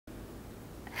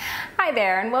Hi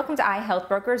there, and welcome to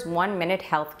iHealthBrokers 1-Minute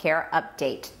Healthcare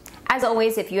Update. As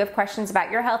always, if you have questions about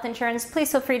your health insurance,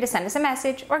 please feel free to send us a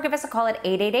message or give us a call at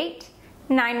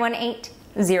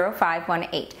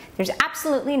 888-918-0518. There's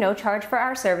absolutely no charge for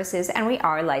our services, and we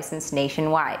are licensed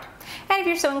nationwide. And if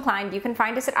you're so inclined, you can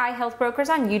find us at iHealthBrokers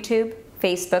on YouTube,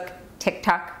 Facebook,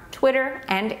 TikTok, Twitter,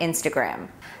 and Instagram.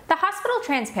 The Hospital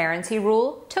Transparency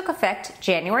Rule took effect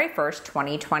January 1st,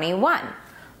 2021.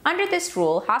 Under this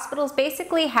rule, hospitals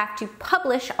basically have to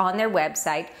publish on their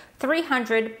website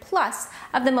 300 plus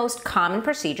of the most common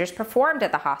procedures performed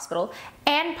at the hospital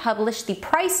and publish the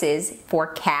prices for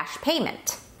cash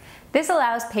payment. This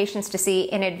allows patients to see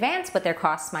in advance what their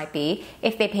costs might be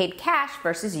if they paid cash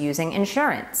versus using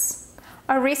insurance.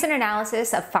 A recent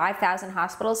analysis of 5,000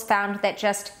 hospitals found that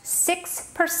just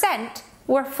 6%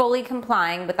 were fully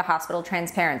complying with the hospital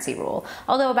transparency rule,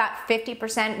 although about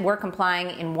 50% were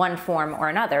complying in one form or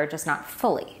another, just not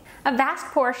fully. A vast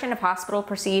portion of hospital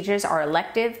procedures are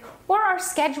elective or are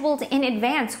scheduled in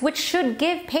advance, which should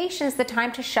give patients the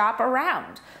time to shop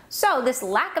around. So this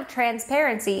lack of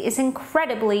transparency is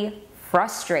incredibly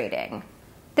frustrating.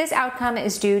 This outcome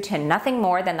is due to nothing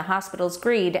more than the hospital's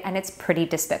greed, and it's pretty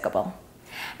despicable.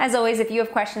 As always, if you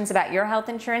have questions about your health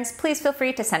insurance, please feel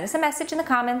free to send us a message in the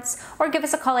comments or give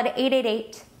us a call at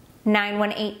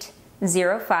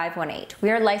 888-918-0518. We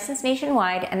are licensed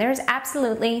nationwide, and there is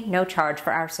absolutely no charge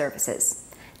for our services.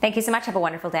 Thank you so much. Have a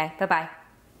wonderful day. Bye-bye.